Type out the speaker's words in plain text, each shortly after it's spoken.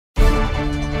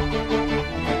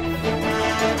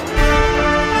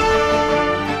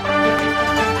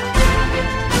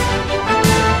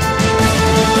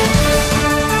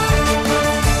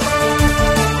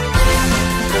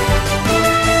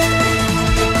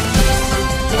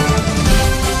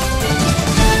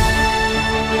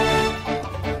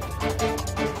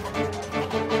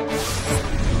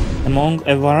Among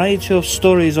a variety of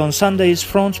stories on Sunday's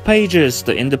front pages,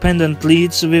 The Independent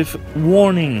leads with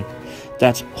warning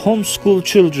that homeschool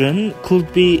children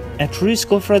could be at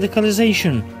risk of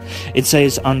radicalization. It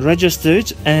says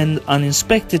unregistered and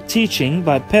uninspected teaching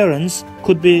by parents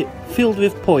could be filled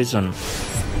with poison.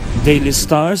 Daily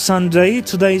Star Sunday,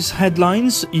 today's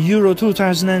headlines: Euro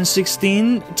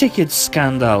 2016 ticket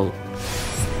scandal.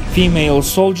 Female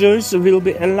soldiers will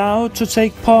be allowed to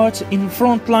take part in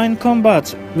frontline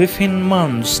combat within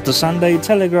months, the Sunday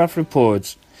Telegraph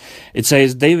reports. It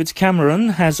says David Cameron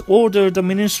has ordered the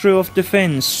Ministry of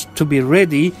Defense to be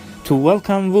ready to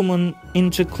welcome women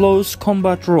into close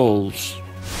combat roles.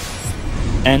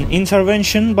 An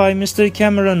intervention by Mr.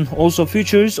 Cameron also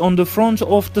features on the front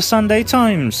of the Sunday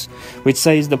Times, which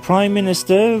says the Prime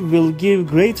Minister will give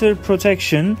greater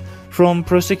protection from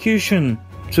prosecution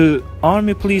to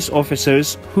army police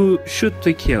officers who shoot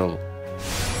to kill.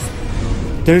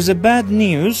 There's a bad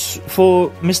news for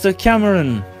Mr.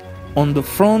 Cameron on the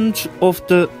front of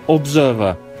the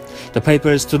Observer. The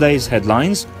paper's today's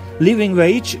headlines: living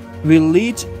wage will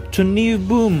lead to new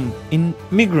boom in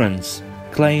migrants,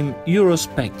 claim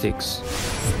Euroskeptics.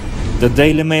 The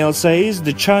Daily Mail says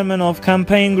the chairman of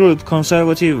campaign group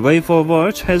Conservative Way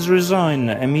Forward has resigned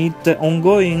amid the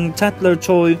ongoing Tatler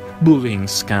toy bullying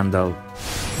scandal.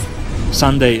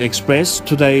 Sunday Express,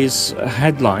 today's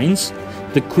headlines: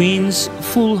 the Queen's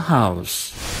full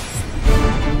house.